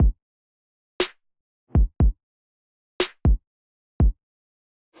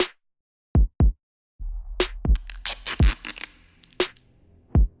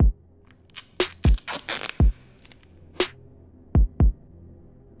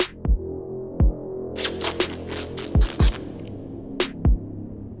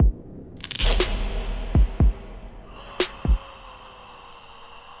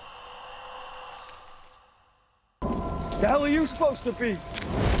The hell are you supposed to be?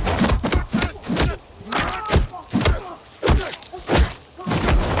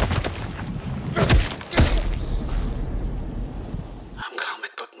 I'm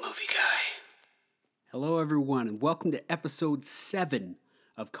Comic Book Movie Guy. Hello, everyone, and welcome to episode 7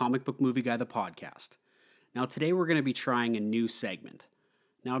 of Comic Book Movie Guy, the podcast. Now, today we're going to be trying a new segment.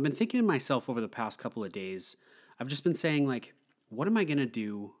 Now, I've been thinking to myself over the past couple of days, I've just been saying, what am I going to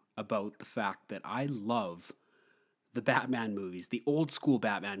do about the fact that I love the Batman movies, the old school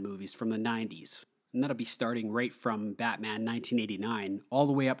Batman movies from the 90s? And that'll be starting right from Batman 1989 all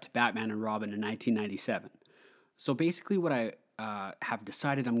the way up to Batman and Robin in 1997. So basically what I have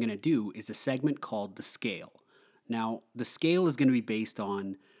decided I'm going to do is a segment called The Scale. Now, The Scale is going to be based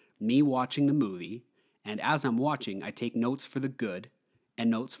on me watching the movie, and as I'm watching, I take notes for the good and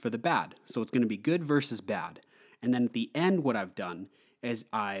notes for the bad. So it's going to be good versus bad. And then at the end, what I've done is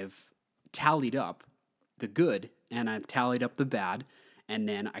I've tallied up the good and I've tallied up the bad, and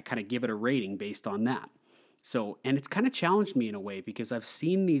then I kind of give it a rating based on that. So, and it's kind of challenged me in a way because I've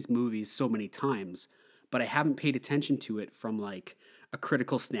seen these movies so many times, but I haven't paid attention to it from like a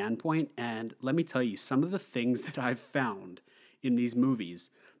critical standpoint. And let me tell you, some of the things that I've found in these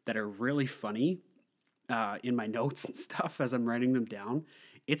movies that are really funny in my notes and stuff as I'm writing them down,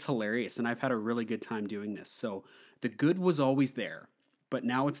 it's hilarious. And I've had a really good time doing this. So the good was always there, but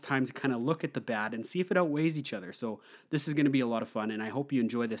now it's time to kind of look at the bad and see if it outweighs each other. So this is going to be a lot of fun, and I hope you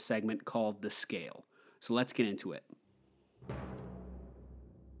enjoy this segment called The Scale. So let's get into it.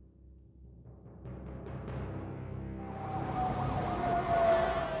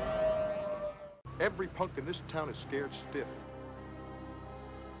 Every punk in this town is scared stiff.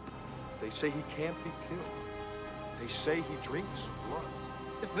 They say he can't be killed. They say he drinks blood.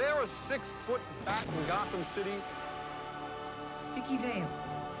 Is there a 6-foot bat in Gotham City? Vicky Vale.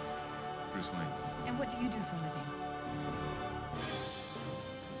 Bruce Wayne. And what do you do for a living?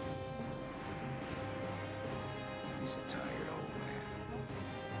 He's a tired old man.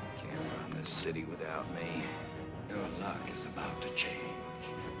 Can't run this city without me. Your luck is about to change.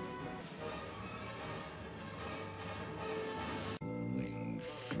 Winged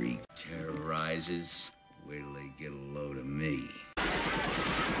freak terrorizes. Wait till they get a load of me.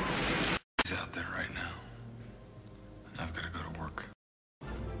 He's out there right now. And I've got to go to work.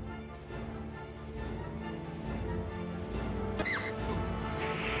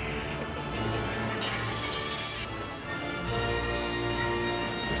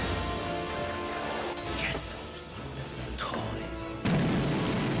 Get those wonderful toys.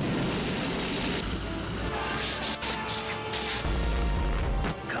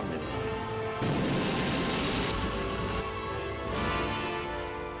 Come with me.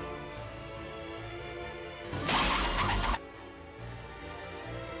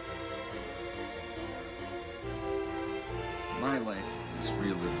 My life is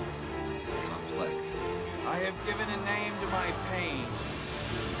really complex. I have given a name to my pain.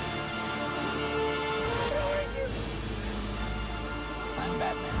 I'm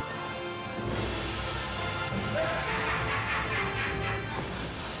Batman.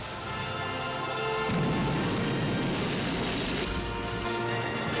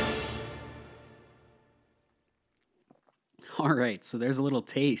 All right, so there's a little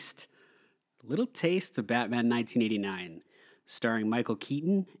taste of Batman 1989, starring Michael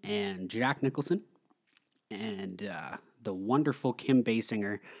Keaton and Jack Nicholson, and the wonderful Kim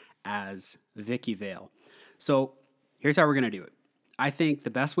Basinger as Vicky Vale. So here's how we're going to do it. I think the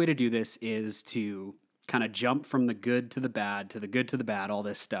best way to do this is to kind of jump from the good to the bad, to the good to the bad, all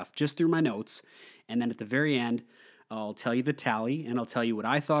this stuff, just through my notes. And then at the very end, I'll tell you the tally, and I'll tell you what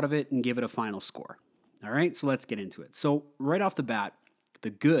I thought of it and give it a final score. All right, so let's get into it. So right off the bat, the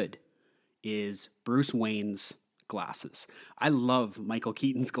good is Bruce Wayne's glasses. I love Michael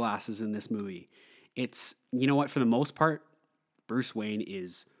Keaton's glasses in this movie. It's, you know what, for the most part, Bruce Wayne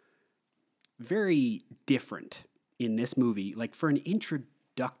is very different in this movie. Like for an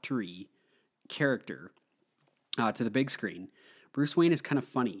introductory character to the big screen, Bruce Wayne is kind of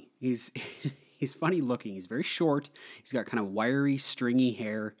funny. He's he's funny looking. He's very short. He's got kind of wiry, stringy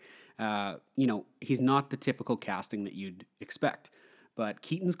hair. He's not the typical casting that you'd expect. But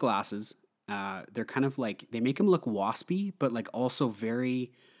Keaton's glasses, they're kind of like, they make him look waspy, but like also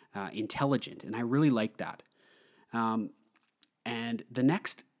very intelligent. And I really like that. And the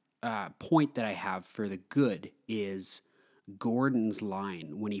next point that I have for the good is Gordon's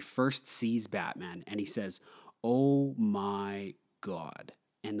line when he first sees Batman and he says, "Oh my God."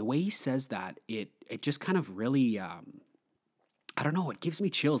 And the way he says that, it just kind of really, I don't know, it gives me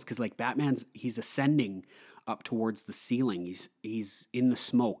chills because like he's ascending up towards the ceiling. He's in the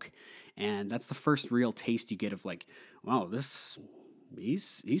smoke, and that's the first real taste you get of like, wow,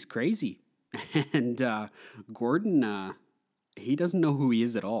 he's crazy. And Gordon, he doesn't know who he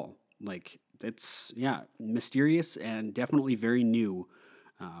is at all. Like, it's, yeah, mysterious and definitely very new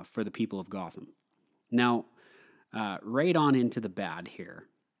for the people of Gotham. Now, right on into the bad here.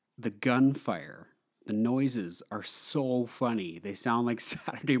 The gunfire, the noises are so funny. They sound like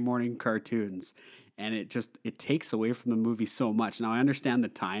Saturday morning cartoons, and it takes away from the movie so much. Now, I understand the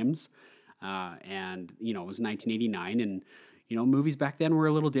times, and, you know, it was 1989, and, you know, movies back then were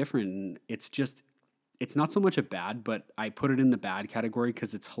a little different. And it's not so much a bad, but I put it in the bad category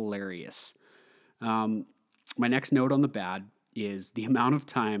because it's hilarious. My next note on the bad is the amount of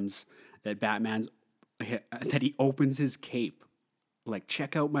times that that he opens his cape, like,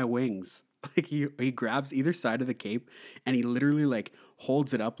 check out my wings. Like, he grabs either side of the cape and he literally like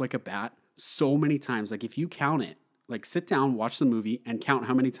holds it up like a bat so many times. Like, if you count it, like, sit down, watch the movie and count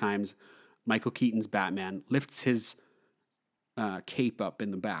how many times Michael Keaton's Batman lifts his cape up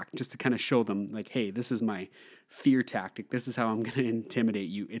in the back just to kind of show them, like, hey, this is my fear tactic. This is how I'm going to intimidate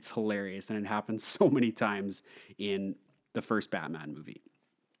you. It's hilarious. And it happens so many times in the first Batman movie.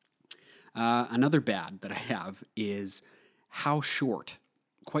 Another bad that I have is how short,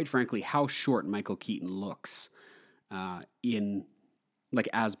 quite frankly, how short Michael Keaton looks in, like,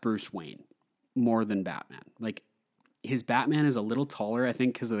 as Bruce Wayne more than Batman. Like, his Batman is a little taller, I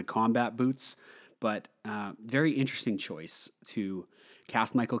think, because of the combat boots. But very interesting choice to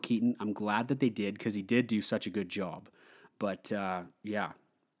cast Michael Keaton. I'm glad that they did because he did do such a good job. But yeah,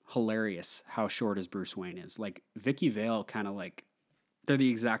 hilarious how short his Bruce Wayne is. Like, Vicky Vale kind of like, they're the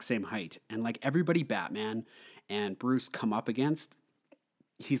exact same height. And like everybody Batman and Bruce come up against,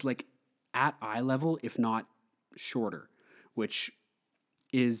 he's like at eye level, if not shorter, which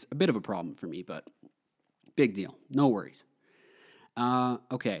is a bit of a problem for me, but big deal. No worries.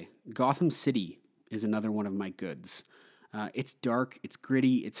 Okay, Gotham City is another one of my goods. It's dark, it's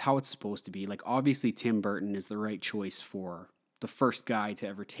gritty, it's how it's supposed to be. Like, obviously, Tim Burton is the right choice for the first guy to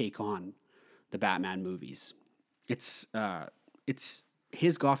ever take on the Batman movies. It's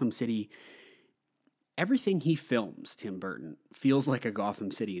his Gotham City. Everything he films, Tim Burton, feels like a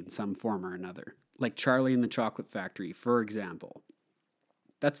Gotham City in some form or another. Like Charlie and the Chocolate Factory, for example.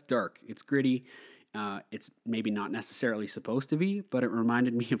 That's dark, it's gritty. It's maybe not necessarily supposed to be, but it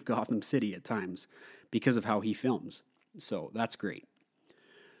reminded me of Gotham City at times because of how he films. So that's great.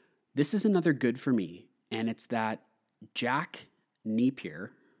 This is another good for me, and it's that Jack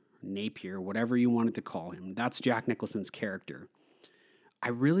Napier, whatever you wanted to call him, that's Jack Nicholson's character. I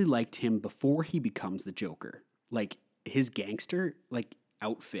really liked him before he becomes the Joker. Like, his gangster, like,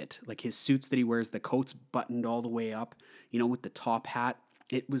 outfit, like his suits that he wears, the coat's buttoned all the way up, you know, with the top hat.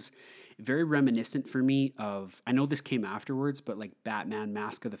 It was very reminiscent for me of, I know this came afterwards, but like Batman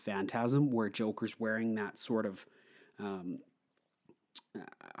Mask of the Phantasm, where Joker's wearing that sort of,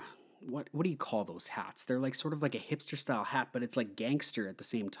 what do you call those hats? They're like sort of like a hipster style hat, but it's like gangster at the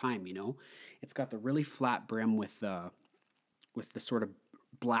same time, you know? It's got the really flat brim with the sort of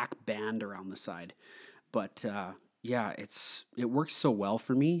black band around the side. But yeah, it works so well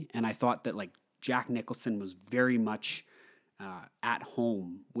for me, and I thought that like Jack Nicholson was very much at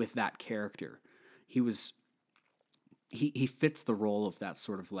home with that character. He fits the role of that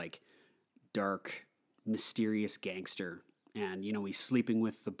sort of like dark, mysterious gangster, and you know, he's sleeping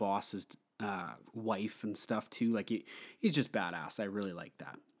with the boss's wife and stuff too. Like, he's just badass. I really like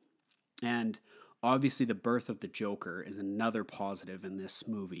that. And obviously, the birth of the Joker is another positive in this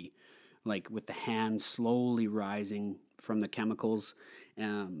movie. Like, with the hand slowly rising from the chemicals,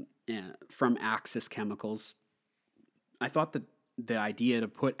 from Axis chemicals. I thought that the idea to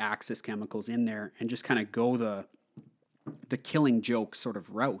put Axis chemicals in there and just kind of go the Killing Joke sort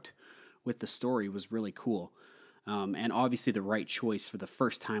of route with the story was really cool. And obviously the right choice for the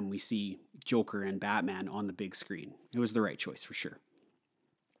first time we see Joker and Batman on the big screen. It was the right choice for sure.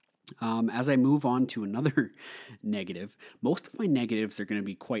 As I move on to another negative, most of my negatives are going to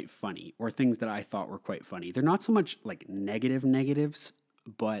be quite funny, or things that I thought were quite funny. They're not so much like negatives,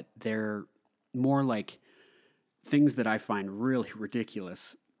 but they're more like things that I find really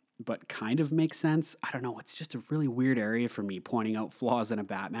ridiculous, but kind of make sense. I don't know. It's just a really weird area for me, pointing out flaws in a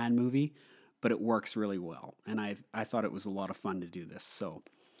Batman movie, but it works really well. And I thought it was a lot of fun to do this. So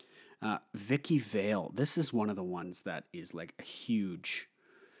Vicky Vale, this is one of the ones that is like a huge,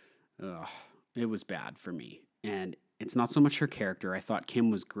 it was bad for me. And it's not so much her character. I thought Kim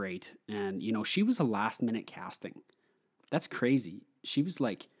was great. And, you know, she was a last minute casting. That's crazy. She was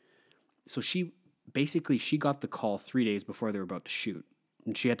like, so she got the call 3 days before they were about to shoot.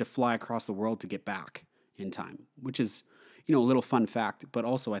 And she had to fly across the world to get back. in time, which is, you know, a little fun fact, but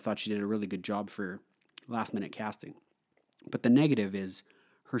also I thought she did a really good job for last minute casting. But the negative is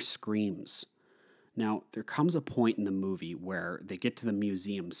her screams. Now, there comes a point in the movie where they get to the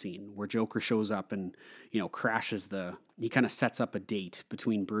museum scene where Joker shows up and, you know, he kind of sets up a date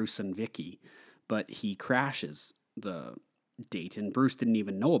between Bruce and Vicky, but he crashes the date, and Bruce didn't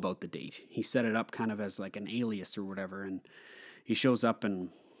even know about the date. He set it up kind of as like an alias or whatever, and he shows up, and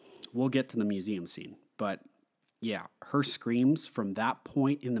we'll get to the museum scene. But yeah, her screams from that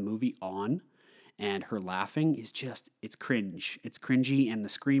point in the movie on, and her laughing is just, it's cringe. It's cringy, and the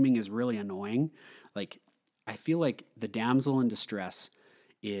screaming is really annoying. Like, I feel like the damsel in distress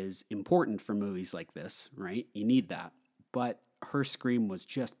is important for movies like this, right? You need that. But her scream was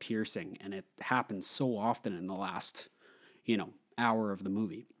just piercing, and it happens so often in the last, you know, hour of the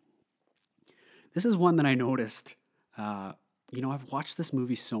movie. This is one that I noticed. You know, I've watched this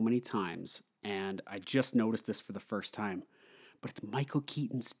movie so many times, and I just noticed this for the first time. But it's Michael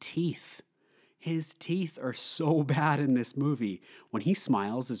Keaton's teeth. His teeth are so bad in this movie. When he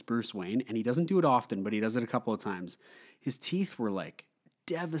smiles as Bruce Wayne, and he doesn't do it often, but he does it a couple of times, his teeth were like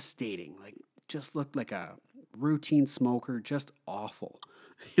devastating. Like, just looked like a routine smoker, just awful.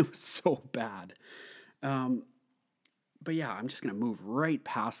 It was so bad. But yeah, I'm just going to move right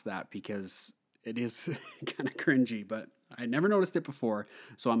past that because it is kind of cringy, but I never noticed it before,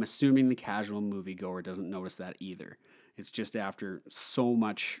 so I'm assuming the casual moviegoer doesn't notice that either. It's just after so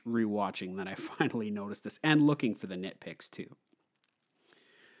much rewatching that I finally noticed this, and looking for the nitpicks too.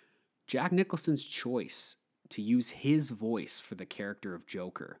 Jack Nicholson's choice to use his voice for the character of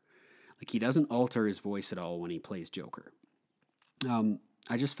Joker. Like, he doesn't alter his voice at all when he plays Joker.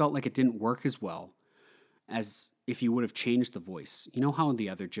 I just felt like it didn't work as well as if he would have changed the voice. You know how the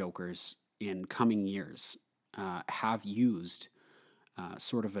other Jokers in coming years have used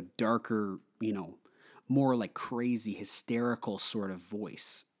sort of a darker, you know, more like crazy, hysterical sort of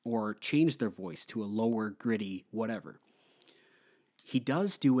voice, or changed their voice to a lower, gritty, whatever. He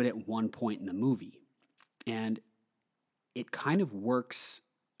does do it at one point in the movie, and it kind of works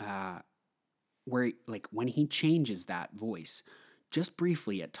where, like, when he changes that voice, just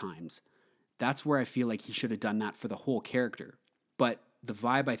briefly at times, that's where I feel like he should have done that for the whole character. But the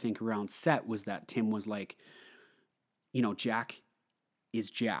vibe, I think, around set was that Tim was like, you know, Jack is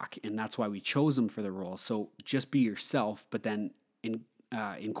Jack, and that's why we chose him for the role. So just be yourself, but then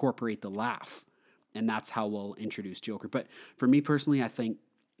incorporate the laugh, and that's how we'll introduce Joker. But for me personally, I think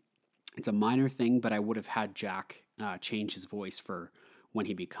it's a minor thing, but I would have had Jack change his voice for when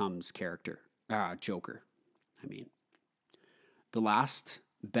he becomes Joker. I mean, the last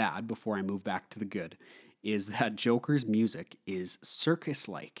bad before I move back to the good is that Joker's music is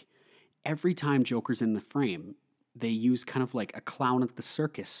circus-like. Every time Joker's in the frame, they use kind of like a clown at the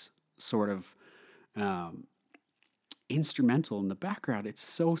circus sort of instrumental in the background. It's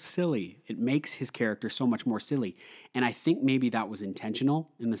so silly. It makes his character so much more silly. And I think maybe that was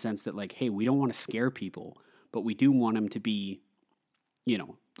intentional in the sense that, like, hey, we don't want to scare people, but we do want him to be, you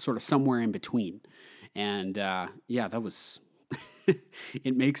know, sort of somewhere in between. And yeah, that was...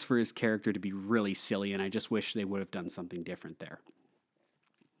 it makes for his character to be really silly, and I just wish they would have done something different there.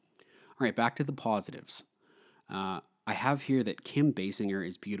 All right, back to the positives. I have here that Kim Basinger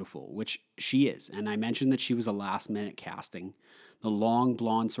is beautiful, which she is. And I mentioned that she was a last-minute casting. The long,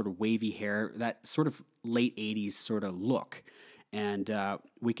 blonde, sort of wavy hair, that sort of late 80s sort of look. And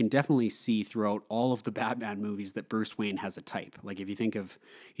we can definitely see throughout all of the Batman movies that Bruce Wayne has a type. Like, if you think of,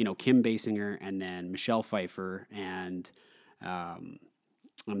 you know, Kim Basinger and then Michelle Pfeiffer, and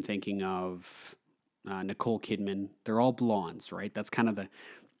I'm thinking of Nicole Kidman. They're all blondes, right? That's kind of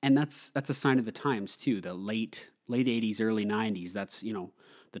and that's a sign of the times too. The late 80s, early 90s. That's, you know,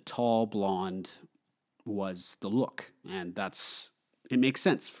 the tall blonde was the look, and it makes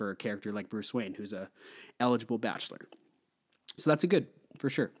sense for a character like Bruce Wayne, who's a eligible bachelor. So that's a good, for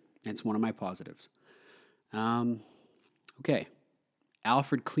sure. It's one of my positives. Okay,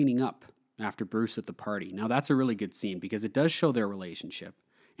 Alfred cleaning up after Bruce at the party. Now that's a really good scene because it does show their relationship,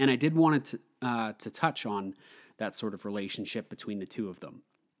 and I did want it to touch on that sort of relationship between the two of them,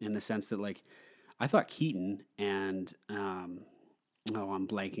 in the sense that, like, I thought Keaton and I'm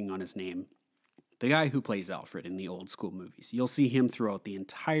blanking on his name, the guy who plays Alfred in the old school movies. You'll see him throughout the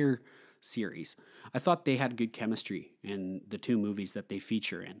entire series. I thought they had good chemistry in the two movies that they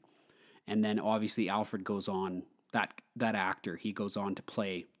feature in, and then obviously Alfred goes on, that actor, he goes on to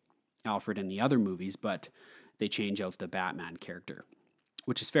play Alfred in the other movies, but they change out the Batman character,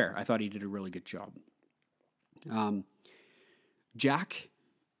 which is fair. I thought he did a really good job. Jack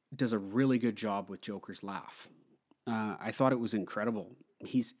does a really good job with Joker's laugh. I thought it was incredible.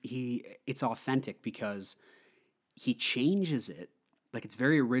 it's authentic because he changes it. Like, it's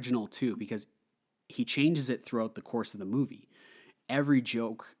very original too, because he changes it throughout the course of the movie. Every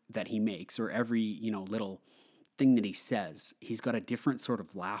joke that he makes, or every, little thing that he says, he's got a different sort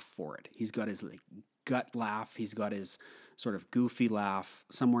of laugh for it. He's got his like gut laugh, he's got his sort of goofy laugh,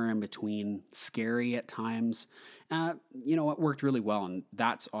 somewhere in between, scary at times. It worked really well, and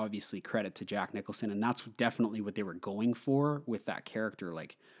that's obviously credit to Jack Nicholson, and that's definitely what they were going for with that character.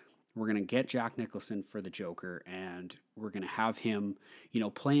 Like, we're going to get Jack Nicholson for the Joker, and we're going to have him,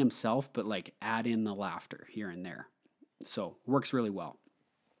 play himself, but like add in the laughter here and there. So, works really well.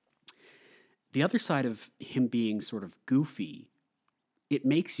 The other side of him being sort of goofy, it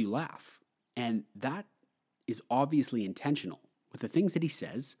makes you laugh. And that is obviously intentional with the things that he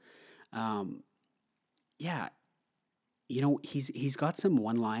says. He's got some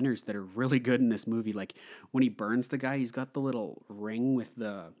one-liners that are really good in this movie. Like, when he burns the guy, he's got the little ring with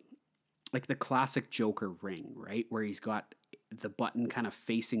the classic Joker ring, right? Where he's got the button kind of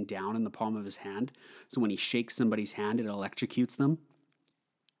facing down in the palm of his hand. So when he shakes somebody's hand, it electrocutes them.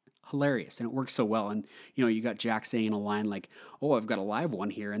 Hilarious. And it works so well. And, you got Jack saying a line like, "Oh, I've got a live one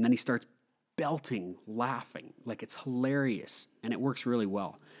here." And then he starts belting, laughing. Like, it's hilarious. And it works really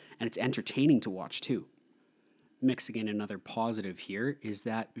well. And it's entertaining to watch too. Mixing in another positive here is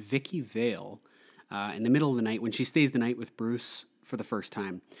that Vicky Vale, in the middle of the night, when she stays the night with Bruce for the first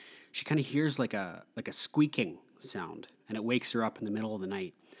time, she kind of hears like a squeaking sound, and it wakes her up in the middle of the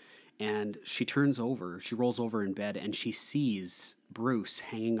night. And she rolls over in bed, and she sees Bruce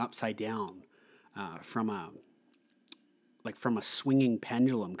hanging upside down from a swinging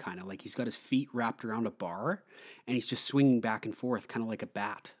pendulum, kind of like he's got his feet wrapped around a bar, and he's just swinging back and forth, kind of like a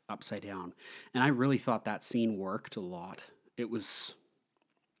bat upside down. And I really thought that scene worked a lot. It was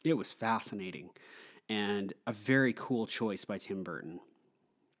fascinating, and a very cool choice by Tim Burton.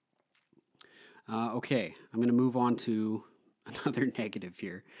 Okay, I'm going to move on to another negative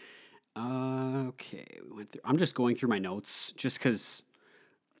here. Okay, I'm just going through my notes just because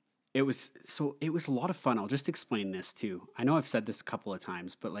it was a lot of fun. I'll just explain this too. I know I've said this a couple of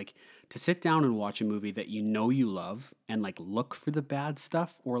times, but like, to sit down and watch a movie that you love and like look for the bad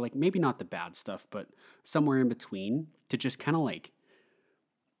stuff, or like maybe not the bad stuff, but somewhere in between, to just kind of like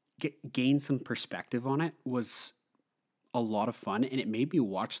gain some perspective on it, was a lot of fun, and it made me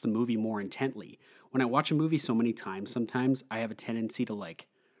watch the movie more intently. When I watch a movie so many times, sometimes I have a tendency to like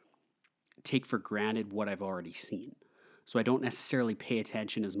take for granted what I've already seen. So I don't necessarily pay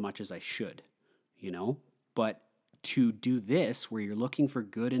attention as much as I should, But to do this, where you're looking for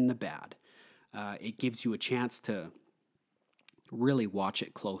good and the bad, it gives you a chance to really watch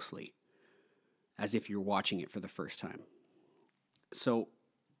it closely, as if you're watching it for the first time. So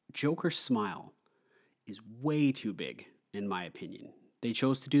Joker's smile is way too big, in my opinion. They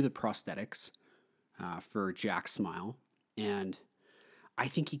chose to do the prosthetics for Jack's smile, and I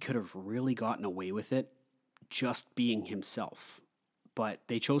think he could have really gotten away with it just being himself. But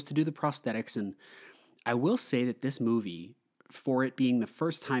they chose to do the prosthetics, and I will say that this movie, for it being the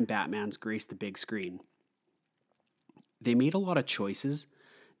first time Batman's graced the big screen, they made a lot of choices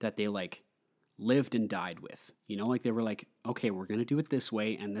that they like lived and died with. Like, they were like, okay, we're going to do it this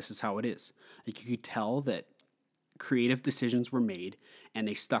way, and this is how it is. Like, you could tell that creative decisions were made, and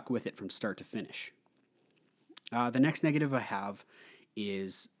they stuck with it from start to finish. The next negative I have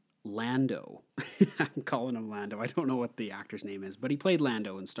is Lando. I'm calling him Lando. I don't know what the actor's name is, but he played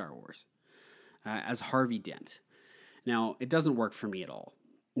Lando in Star Wars as Harvey Dent. Now, it doesn't work for me at all.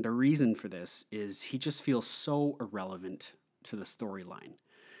 The reason for this is he just feels so irrelevant to the storyline.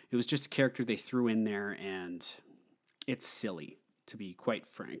 It was just a character they threw in there, and it's silly, to be quite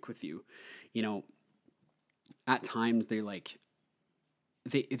frank with you. At times they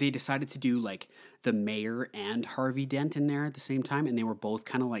decided to do like the mayor and Harvey Dent in there at the same time, and they were both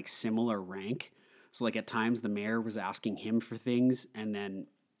kind of like similar rank. So like, at times the mayor was asking him for things, and then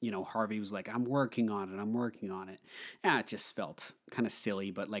Harvey was like, I'm working on it. Yeah, it just felt kind of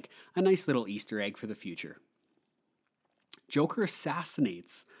silly, but like a nice little Easter egg for the future. Joker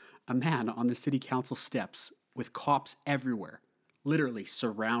assassinates a man on the city council steps with cops everywhere, literally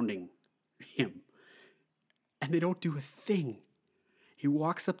surrounding him, and they don't do a thing. He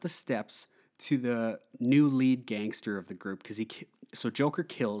walks up the steps to the new lead gangster of the group, so Joker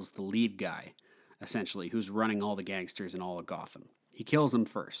kills the lead guy, essentially, who's running all the gangsters in all of Gotham. He kills him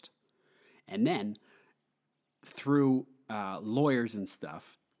first. And then, through lawyers and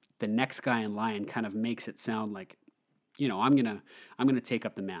stuff, the next guy in line kind of makes it sound like, I'm gonna take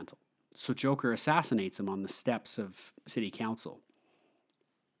up the mantle. So Joker assassinates him on the steps of city council.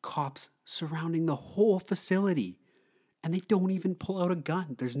 Cops surrounding the whole facility. and they don't even pull out a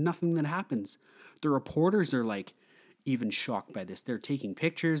gun. There's nothing that happens. The reporters are like even shocked by this. They're taking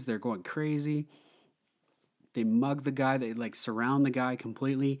pictures. They're going crazy. They mug the guy. They like surround the guy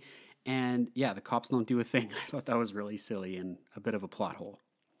completely. And yeah, the cops don't do a thing. I thought that was really silly and a bit of a plot hole.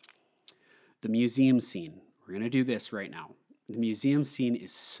 The museum scene. We're going to do this right now. The museum scene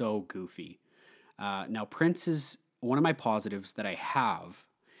is so goofy. Now, Prince is one of my positives that I have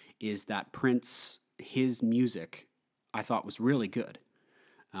is that Prince, his music, I thought was really good.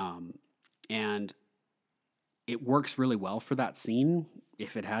 And it works really well for that scene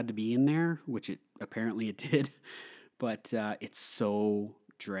if it had to be in there, which it apparently it did. But it's so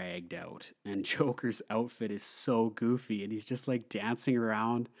dragged out. And Joker's outfit is so goofy. And he's just like dancing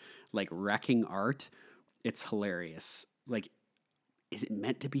around, like wrecking art. It's hilarious. Like, is it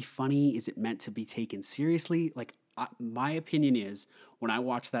meant to be funny? Is it meant to be taken seriously? Like, my opinion is when I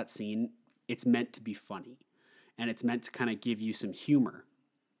watch that scene, it's meant to be funny. And it's meant to kind of give you some humor.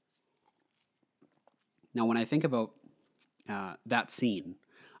 Now, when I think about that scene,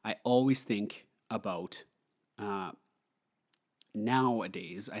 I always think about,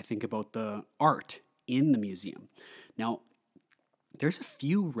 nowadays, I think about the art in the museum. Now, there's a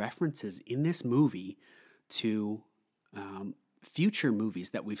few references in this movie to future movies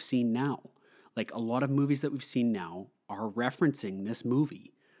that we've seen now. Like a lot of movies that we've seen now are referencing this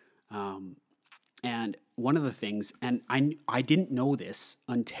movie. And one of the things, and I didn't know this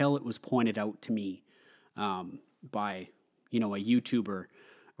until it was pointed out to me by, a YouTuber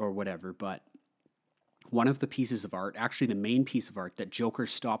or whatever, but one of the pieces of art, actually the main piece of art that Joker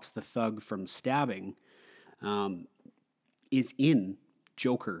stops the thug from stabbing, is in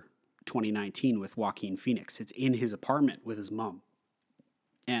Joker 2019 with Joaquin Phoenix. It's in his apartment with his mom.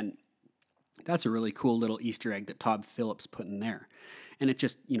 And that's a really cool little Easter egg that Todd Phillips put in there. And it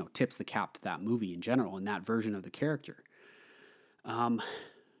just, tips the cap to that movie in general and that version of the character.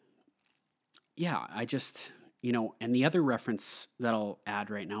 Yeah, I just, and the other reference that I'll add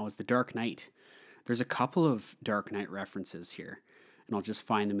right now is The Dark Knight. There's a couple of Dark Knight references here, and I'll just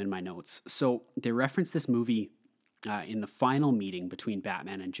find them in my notes. So they reference this movie in the final meeting between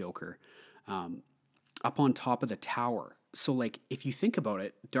Batman and Joker up on top of the tower. So, like, if you think about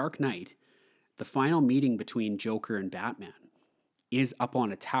it, Dark Knight, the final meeting between Joker and Batman is up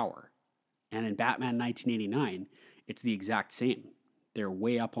on a tower. And in Batman 1989, it's the exact same. They're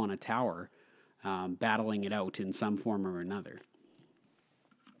way up on a tower, battling it out in some form or another.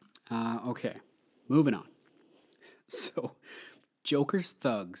 Okay, moving on. So, Joker's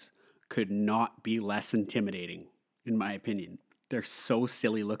thugs could not be less intimidating, in my opinion. They're so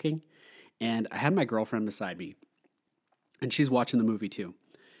silly looking. And I had my girlfriend beside me, and she's watching the movie too,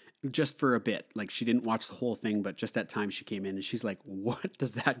 just for a bit. Like, she didn't watch the whole thing, but just at times she came in, and she's like, what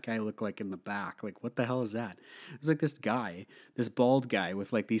does that guy look like in the back? Like, what the hell is that? It was like this guy, this bald guy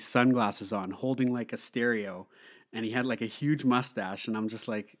with like these sunglasses on, holding like a stereo, and he had like a huge mustache, and I'm just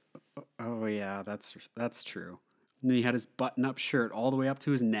like, oh yeah, that's true. And then he had his button-up shirt all the way up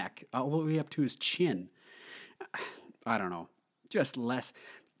to his neck, all the way up to his chin. I don't know. Just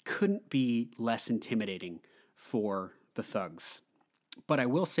couldn't be less intimidating for the thugs. But I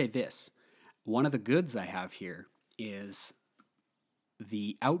will say this. One of the goods I have here is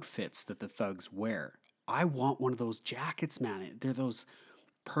the outfits that the thugs wear. I want one of those jackets, man. They're those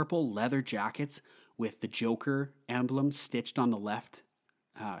purple leather jackets with the Joker emblem stitched on the left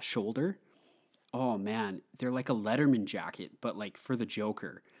shoulder. Oh, man. They're like a Letterman jacket, but like for the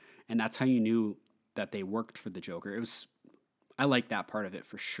Joker. And that's how you knew that they worked for the Joker. I like that part of it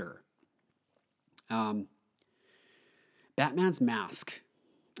for sure. Batman's mask.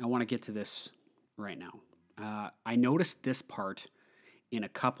 I want to get to this right now. I noticed this part in a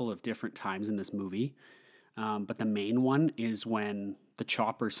couple of different times in this movie, but the main one is when the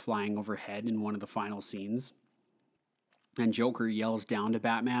chopper's flying overhead in one of the final scenes, and Joker yells down to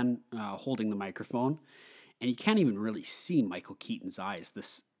Batman, holding the microphone, and you can't even really see Michael Keaton's eyes.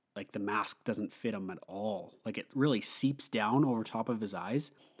 The mask doesn't fit him at all. Like, it really seeps down over top of his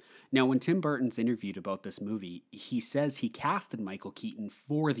eyes. Now, when Tim Burton's interviewed about this movie, he says he casted Michael Keaton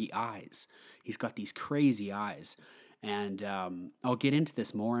for the eyes. He's got these crazy eyes. And I'll get into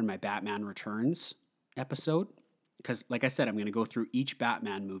this more in my Batman Returns episode. Because, like I said, I'm going to go through each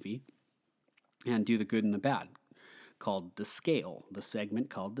Batman movie and do the good and the bad, called The Scale. The segment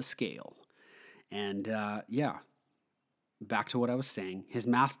called The Scale. And, back to what I was saying. His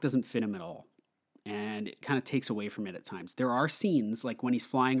mask doesn't fit him at all. And it kind of takes away from it at times. There are scenes, like when he's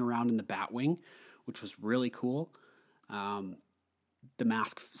flying around in the Batwing, which was really cool. The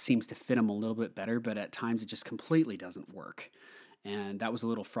mask seems to fit him a little bit better, but at times it just completely doesn't work. And that was a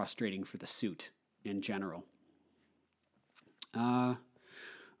little frustrating for the suit in general.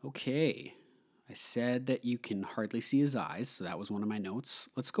 Okay. I said that you can hardly see his eyes, so that was one of my notes.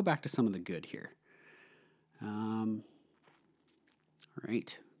 Let's go back to some of the good here. All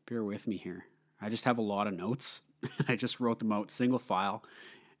right. Bear with me here. I just have a lot of notes. I just wrote them out single file.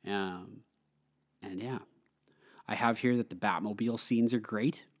 And yeah, I have here that the Batmobile scenes are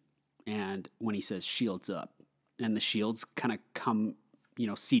great. And when he says shields up, and the shields kind of come,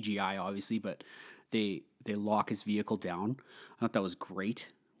 CGI obviously, but they lock his vehicle down. I thought that was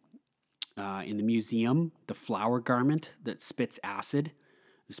great. In the museum, the flower garment that spits acid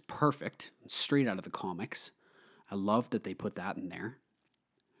is perfect, straight out of the comics. I love that they put that in there.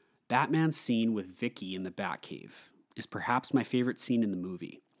 Batman's scene with Vicky in the Batcave is perhaps my favorite scene in the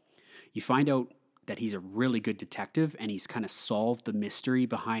movie. You find out that he's a really good detective and he's kind of solved the mystery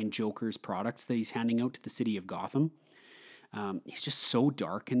behind Joker's products that he's handing out to the city of Gotham. He's just so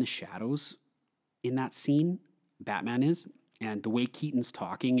dark in the shadows in that scene, Batman is. And the way Keaton's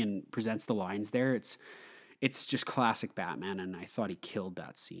talking and presents the lines there, it's just classic Batman, and I thought he killed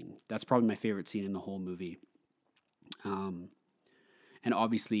that scene. That's probably my favorite scene in the whole movie. And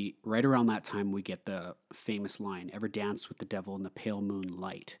obviously, right around that time, we get the famous line, "Ever danced with the devil in the pale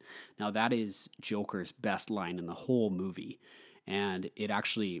moonlight?" Now, that is Joker's best line in the whole movie. And it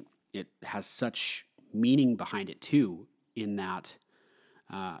has such meaning behind it, too, in that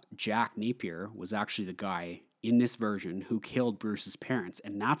Jack Napier was actually the guy in this version who killed Bruce's parents.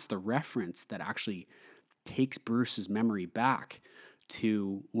 And that's the reference that actually takes Bruce's memory back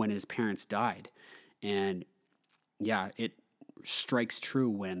to when his parents died. And yeah, it strikes true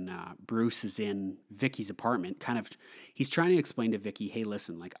when Bruce is in Vicky's apartment. He's trying to explain to Vicky, hey,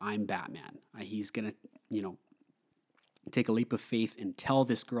 listen, like, I'm Batman. He's going to, take a leap of faith and tell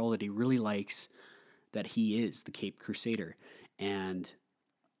this girl that he really likes that he is the Caped Crusader. And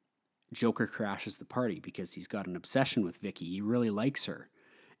Joker crashes the party because he's got an obsession with Vicky. He really likes her.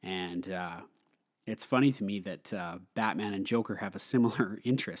 And it's funny to me that Batman and Joker have a similar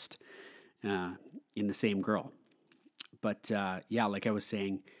interest in the same girl. But yeah, like I was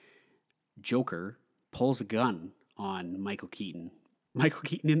saying, Joker pulls a gun on Michael Keaton. Michael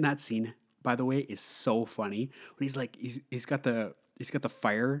Keaton in that scene, by the way, is so funny. When he's got the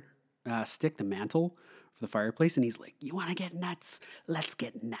fire stick, the mantle for the fireplace, and he's like, "You want to get nuts? Let's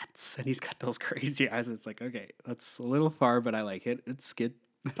get nuts." And he's got those crazy eyes. It's like, okay, that's a little far, but I like it. It's good.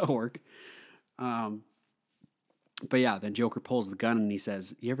 That'll work. But yeah, then Joker pulls the gun and he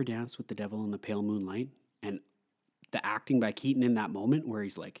says, "You ever dance with the devil in the pale moonlight?" And the acting by Keaton in that moment where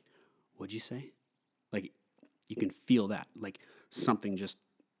he's like, "What'd you say?" Like, you can feel that. Like, something just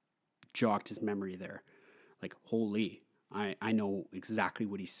jogged his memory there. Like, holy, I know exactly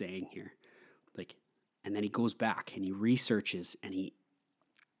what he's saying here. Like, and then he goes back and he researches and he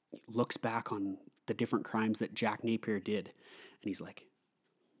looks back on the different crimes that Jack Napier did. And he's like,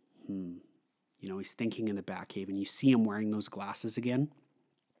 he's thinking in the Batcave, and you see him wearing those glasses again.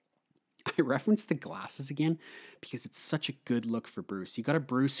 I reference the glasses again because it's such a good look for Bruce. You got a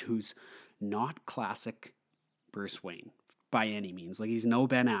Bruce who's not classic Bruce Wayne by any means. Like, he's no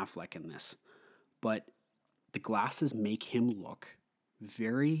Ben Affleck in this. But the glasses make him look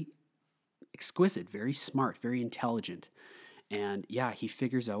very exquisite, very smart, very intelligent. And yeah, he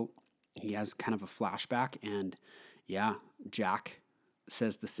figures out, he has kind of a flashback, and yeah, Jack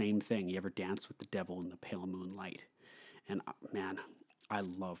says the same thing. "You ever dance with the devil in the pale moonlight?" And man, I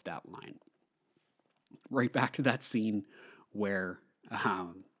love that line. Right back to that scene where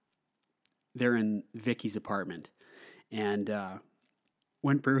they're in Vicky's apartment, and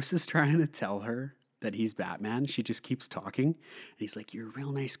when Bruce is trying to tell her that he's Batman, she just keeps talking, and he's like, "You're a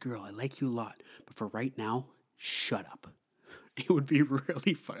real nice girl. I like you a lot. But for right now, shut up." It would be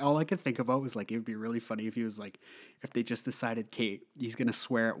really funny. All I could think about was, like, it would be really funny if he was like, if they just decided, Kate, he's going to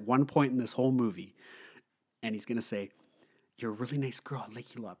swear at one point in this whole movie, and he's going to say, "You're a really nice girl. I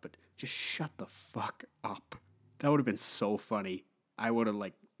like you a lot, but just shut the fuck up." That would have been so funny. I would have,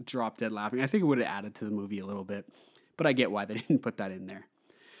 like, dropped dead laughing. I think it would have added to the movie a little bit, but I get why they didn't put that in there.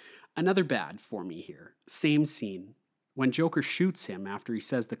 Another bad for me here. Same scene. When Joker shoots him after he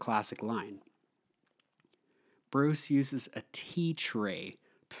says the classic line, Bruce uses a tea tray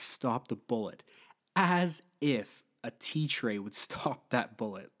to stop the bullet, as if a tea tray would stop that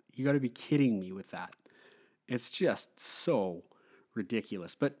bullet. You got to be kidding me with that. It's just so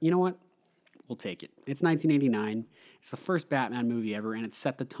ridiculous. But you know what? We'll take it. It's 1989. It's the first Batman movie ever, and it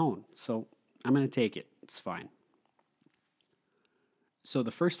set the tone. So I'm going to take it. It's fine. So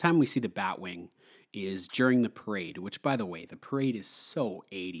the first time we see the Batwing is during the parade, which, by the way, the parade is so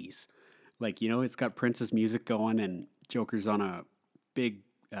 80s. Like, it's got Prince's music going, and Joker's on a big,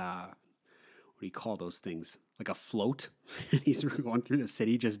 what do you call those things? Like a float. He's going through the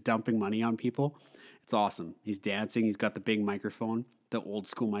city just dumping money on people. It's awesome. He's dancing. He's got the big microphone, the old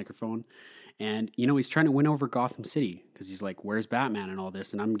school microphone. And, he's trying to win over Gotham City because he's like, where's Batman and all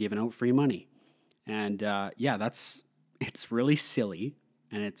this? And I'm giving out free money. And it's really silly.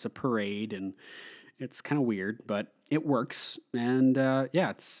 And it's a parade and it's kind of weird, but it works. And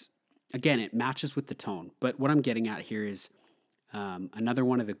it matches with the tone. But what I'm getting at here is another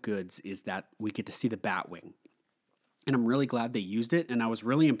one of the goods is that we get to see the Batwing. And I'm really glad they used it. And I was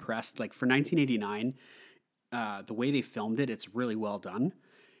really impressed. Like for 1989, the way they filmed it, it's really well done.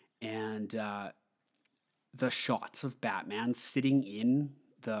 And the shots of Batman sitting in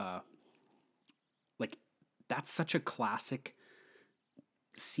that's such a classic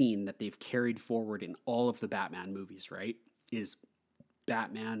scene that they've carried forward in all of the Batman movies, right? Is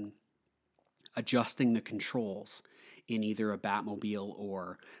Batman adjusting the controls in either a Batmobile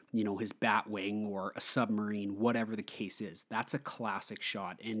or, his Batwing or a submarine, whatever the case is. That's a classic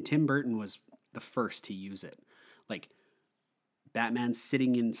shot. And Tim Burton was the first to use it. Like, Batman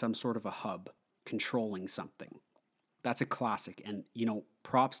sitting in some sort of a hub, controlling something. That's a classic. And,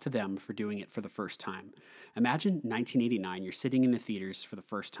 props to them for doing it for the first time. Imagine 1989, you're sitting in the theaters for the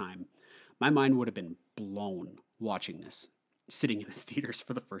first time. My mind would have been blown watching this. Sitting in the theaters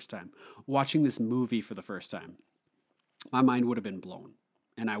for the first time. Watching this movie for the first time. My mind would have been blown.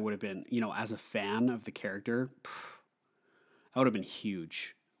 And I would have been, as a fan of the character, that would have been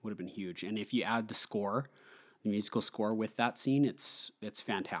huge. Would have been huge. And if you add the score, the musical score with that scene, it's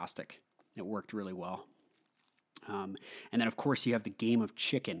fantastic. It worked really well. And then, of course, you have the game of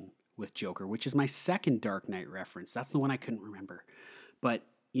chicken with Joker, which is my second Dark Knight reference. That's the one I couldn't remember. But,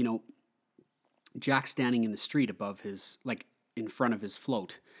 Jack standing in the street above his, in front of his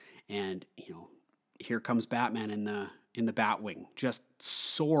float. And, here comes Batman in the Batwing, just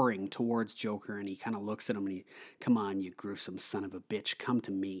soaring towards Joker. And he kind of looks at him and come on, you gruesome son of a bitch, come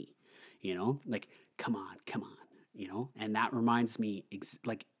to me. Come on, And that reminds me,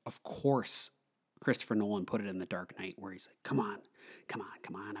 of course, Christopher Nolan put it in The Dark Knight where he's like, come on.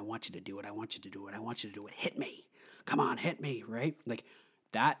 I want you to do it. Hit me. Come on, hit me, right?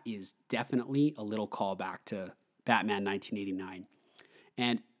 That is definitely a little callback to Batman 1989.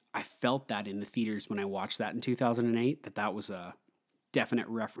 And I felt that in the theaters when I watched that in 2008, that was a definite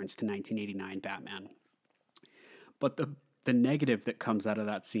reference to 1989 Batman. But the negative that comes out of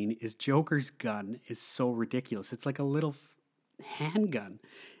that scene is Joker's gun is so ridiculous. It's like a little handgun,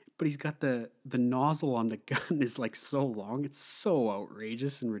 but he's got the nozzle on the gun is so long. It's so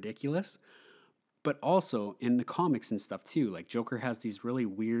outrageous and ridiculous. But also in the comics and stuff too, Joker has these really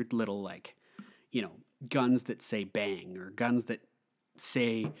weird little guns that say bang or guns that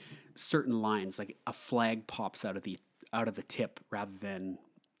say certain lines, like a flag pops out of the tip rather than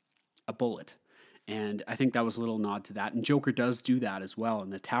a bullet. And I think that was a little nod to that. And Joker does do that as well in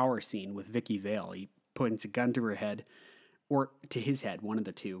the tower scene with Vicky Vale. He points a gun to her head or to his head, one of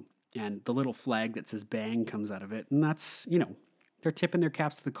the two. And the little flag that says bang comes out of it. And that's, they're tipping their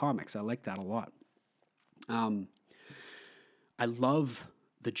caps to the comics. I like that a lot. I love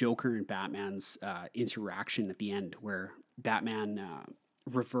the Joker and Batman's interaction at the end where Batman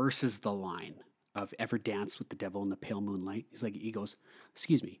reverses the line of ever danced with the devil in the pale moonlight. He goes,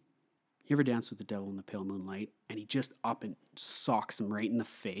 excuse me, you ever danced with the devil in the pale moonlight? And he just up and socks him right in the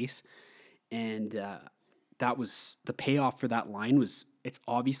face. And that was the payoff for that line it's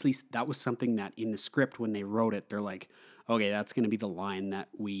obviously that was something that in the script when they wrote it, they're like, okay, that's going to be the line that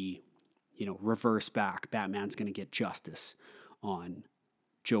we, reverse back. Batman's going to get justice on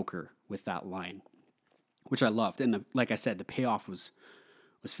Joker with that line, which I loved. And like I said, the payoff was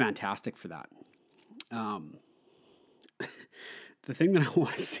fantastic for that. The thing that I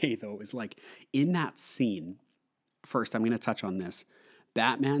want to say though is in that scene, first I'm going to touch on this.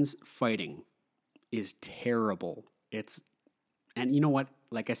 Batman's fighting is terrible. And you know what?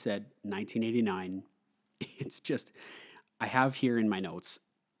 Like I said, 1989, it's just, I have here in my notes,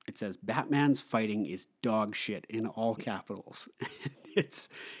 it says Batman's fighting is dog shit in all capitals.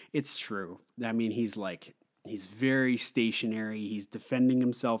 It's true. I mean, he's very stationary. He's defending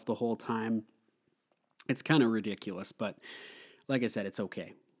himself the whole time. It's kind of ridiculous, but like I said, it's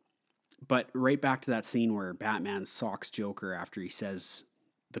okay. But right back to that scene where Batman socks Joker after he says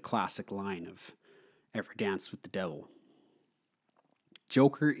the classic line of ever danced with the devil.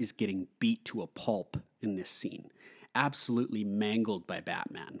 Joker is getting beat to a pulp in this scene. Absolutely mangled by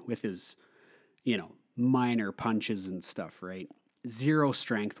Batman with his, minor punches and stuff, right? Zero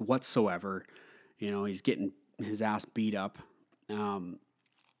strength whatsoever. He's getting his ass beat up.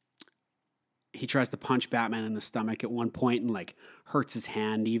 He tries to punch Batman in the stomach at one point and hurts his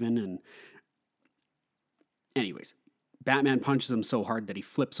hand even. And Anyways, Batman punches him so hard that he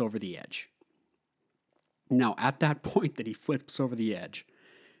flips over the edge. Now, at that point that he flips over the edge,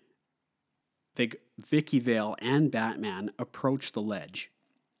 Vicky Vale and Batman approach the ledge,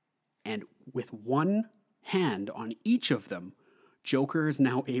 and with one hand on each of them, Joker is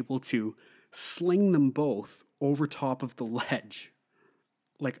now able to sling them both over top of the ledge.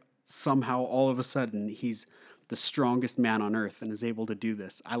 Like, somehow, all of a sudden, he's the strongest man on earth and is able to do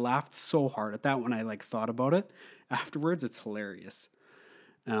this. I laughed so hard at that when I thought about it afterwards. It's hilarious.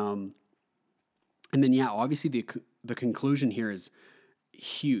 And then, yeah, obviously the conclusion here is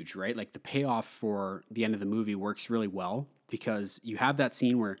huge, right? Like, the payoff for the end of the movie works really well because you have that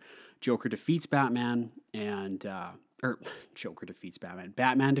scene where Joker defeats Batman and,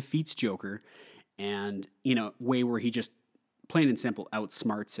 Batman defeats Joker, and, way where he just plain and simple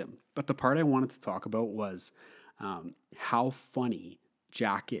outsmarts him. But the part I wanted to talk about was how funny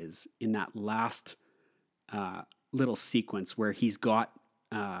Jack is in that last little sequence where he's got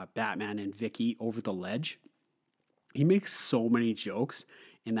Batman and Vicky over the ledge. He makes so many jokes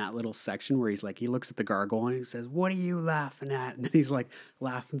in that little section where he looks at the gargoyle and he says, "What are you laughing at?" And then he's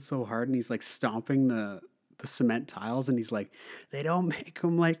laughing so hard and he's stomping the cement tiles and he's like, "They don't make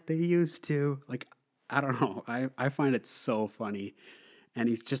them like they used to." I don't know. I find it so funny. And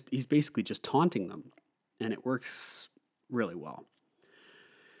he's basically just taunting them. And it works really well.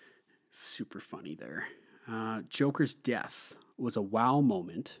 Super funny there. Joker's death was a wow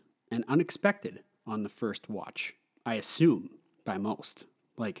moment and unexpected on the first watch, I assume, by most.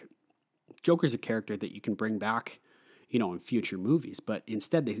 Joker's a character that you can bring back, in future movies, but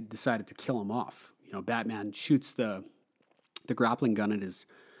instead they decided to kill him off. Batman shoots the grappling gun at his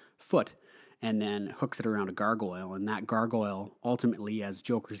foot and then hooks it around a gargoyle, and that gargoyle ultimately, as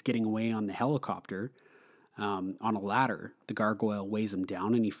Joker's getting away on the helicopter, on a ladder, the gargoyle weighs him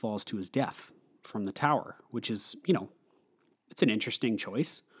down and he falls to his death from the tower, which is, it's an interesting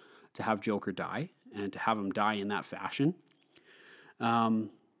choice to have Joker die and to have him die in that fashion.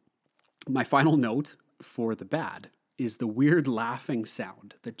 My final note for the bad is the weird laughing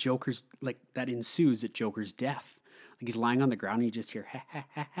sound that that ensues at Joker's death. He's lying on the ground and you just hear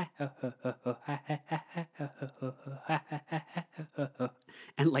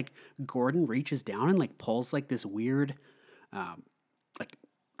and Gordon reaches down and pulls this weird I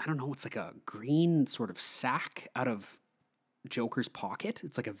don't know, it's a green sort of sack out of Joker's pocket.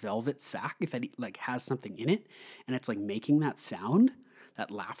 It's a velvet sack that he has something in it, and it's making that sound, that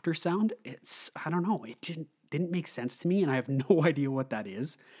laughter sound. I don't know, it didn't make sense to me, and I have no idea what that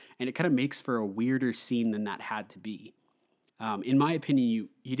is, and it kind of makes for a weirder scene than that had to be. In my opinion,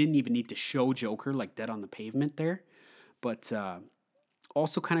 you didn't even need to show Joker dead on the pavement there, but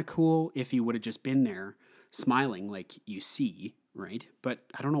also kind of cool if he would have just been there smiling like you see, right? But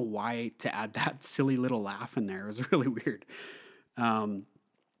I don't know why to add that silly little laugh in there. It was really weird. And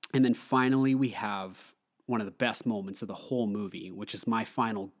then finally we have one of the best moments of the whole movie, which is my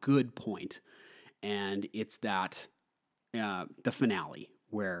final good point, and it's that the finale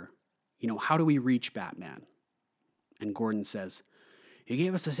where, how do we reach Batman? And Gordon says, "He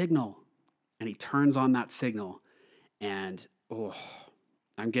gave us a signal." And he turns on that signal. And,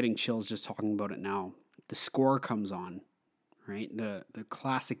 I'm getting chills just talking about it now. The score comes on, right? The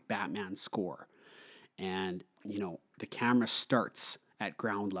classic Batman score. And, the camera starts at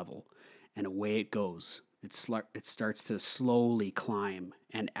ground level. And away it goes. It starts to slowly climb.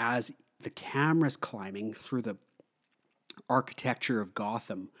 And as the camera's climbing through the architecture of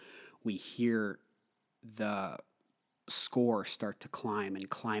Gotham, we hear the score start to climb and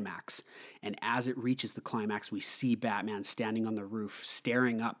climax. And as it reaches the climax, we see Batman standing on the roof,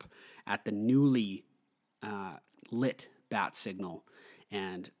 staring up at the newly lit bat signal.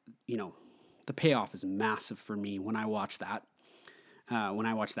 And, the payoff is massive for me when I watch that. When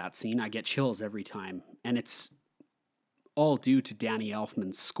I watch that scene, I get chills every time. And it's all due to Danny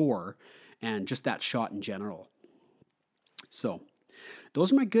Elfman's score and just that shot in general. So,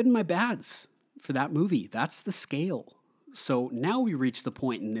 those are my good and my bads for that movie. That's the scale. So now we reach the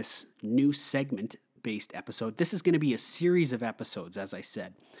point in this new segment-based episode. This is going to be a series of episodes, as I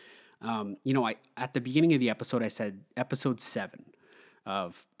said. At the beginning of the episode, I said episode 7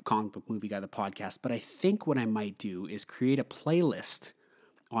 of Comic Book Movie Guy, the podcast. But I think what I might do is create a playlist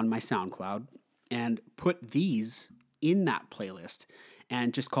on my SoundCloud and put these in that playlist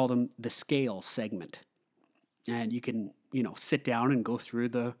and just call them the scale segment. And you can, sit down and go through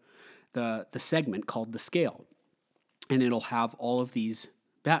the segment called The Scale. And it'll have all of these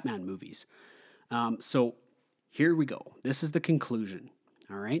Batman movies. So here we go. This is the conclusion.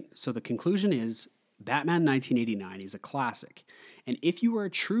 All right. So the conclusion is Batman 1989 is a classic. And if you are a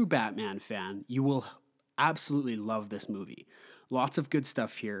true Batman fan, you will absolutely love this movie. Lots of good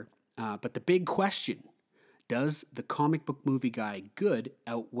stuff here. But the big question, does the comic book movie guy good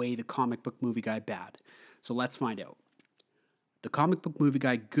outweigh the comic book movie guy bad? So let's find out. The comic book movie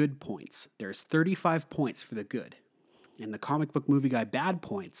guy good points, there's 35 points for the good. And the comic book movie guy bad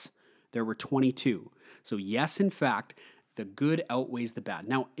points, there were 22. So yes, in fact, the good outweighs the bad.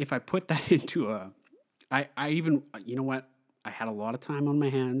 Now, if I put that into I even, you know what? I had a lot of time on my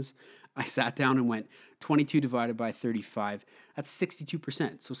hands. I sat down and went 22 divided by 35. That's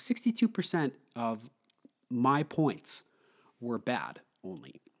 62%. So 62% of my points were bad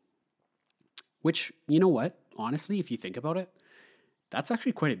only. Which, you know what? Honestly, if you think about it, that's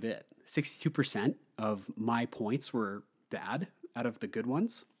actually quite a bit. 62% of my points were bad out of the good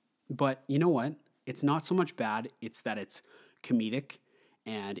ones. But you know what? It's not so much bad. It's that it's comedic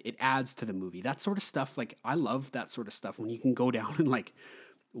and it adds to the movie. That sort of stuff, like, I love that sort of stuff when you can go down and like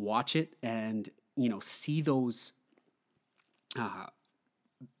watch it and, you know, see those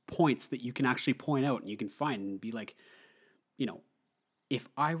points that you can actually point out and you can find and be like, you know, if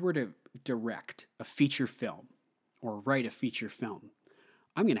I were to direct a feature film or write a feature film,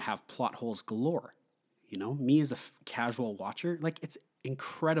 I'm going to have plot holes galore. You know, me as a casual watcher, like, it's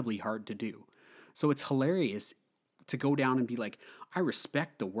incredibly hard to do. So it's hilarious to go down and be like, I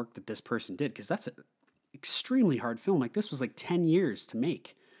respect the work that this person did, because that's an extremely hard film. Like, this was like 10 years to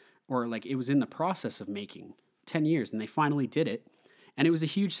make, or like it was in the process of making 10 years and they finally did it. And it was a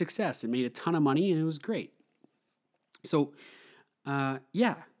huge success. It made a ton of money and it was great. So,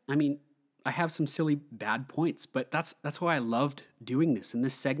 yeah, I mean, I have some silly bad points, but that's why I loved doing this. And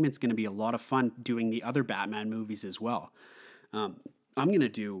this segment's going to be a lot of fun doing the other Batman movies as well. I'm going to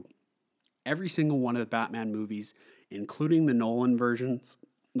do every single one of the Batman movies, including the Nolan versions,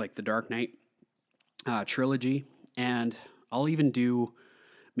 like the Dark Knight trilogy, and I'll even do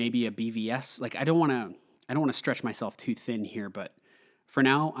maybe a BVS. Like, I don't want to stretch myself too thin here, but for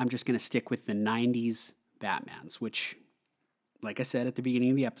now, I'm just going to stick with the 90s Batmans, which, like I said at the beginning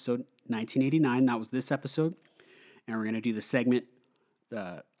of the episode, 1989, that was this episode, and we're going to do the segment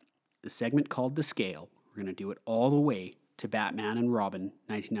called The Scale. We're going to do it all the way to Batman and Robin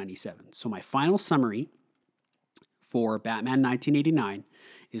 1997. So my final summary for Batman 1989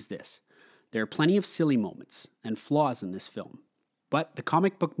 is this. There are plenty of silly moments and flaws in this film, but the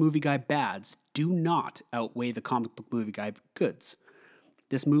comic book movie guy bads do not outweigh the comic book movie guy goods.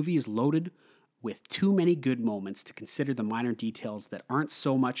 This movie is loaded with too many good moments to consider the minor details that aren't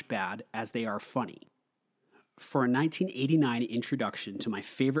so much bad as they are funny. For a 1989 introduction to my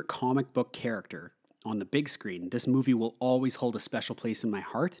favorite comic book character on the big screen, this movie will always hold a special place in my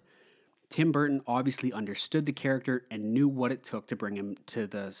heart. Tim Burton obviously understood the character and knew what it took to bring him to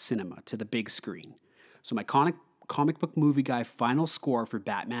the cinema, to the big screen. So my comic book movie guy final score for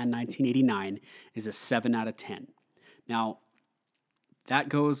Batman 1989 is a 7 out of 10. Now, that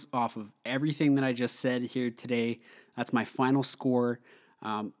goes off of everything that I just said here today. That's my final score.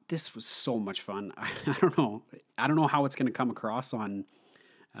 This was so much fun. I don't know how it's going to come across on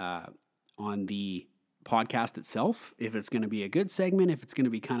the podcast itself. If it's going to be a good segment, if it's going to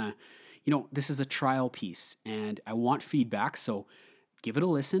be kind of, you know, this is a trial piece, and I want feedback. So give it a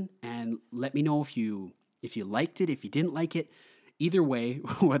listen and let me know if you liked it, if you didn't like it. Either way,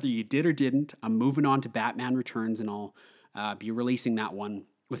 whether you did or didn't, I'm moving on to Batman Returns, and I'll be releasing that one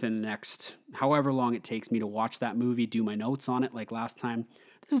within the next however long it takes me to watch that movie, do my notes on it like last time.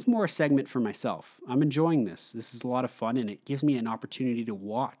 This is more a segment for myself. I'm enjoying this. This is a lot of fun, and it gives me an opportunity to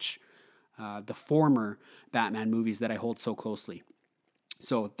watch the former Batman movies that I hold so closely.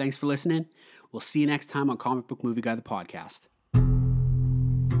 So thanks for listening. We'll see you next time on Comic Book Movie Guy, the podcast.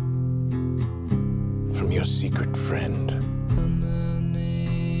 From your secret friend.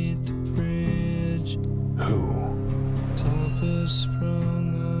 Underneath the bridge, Who? Topper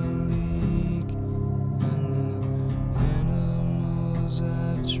sprung a leak, and the animals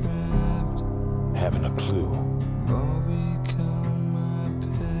I've trapped Haven't a clue. all become my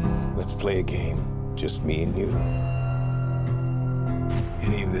pet. Let's play a game. Just me and you.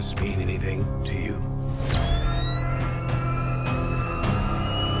 Any of this mean anything?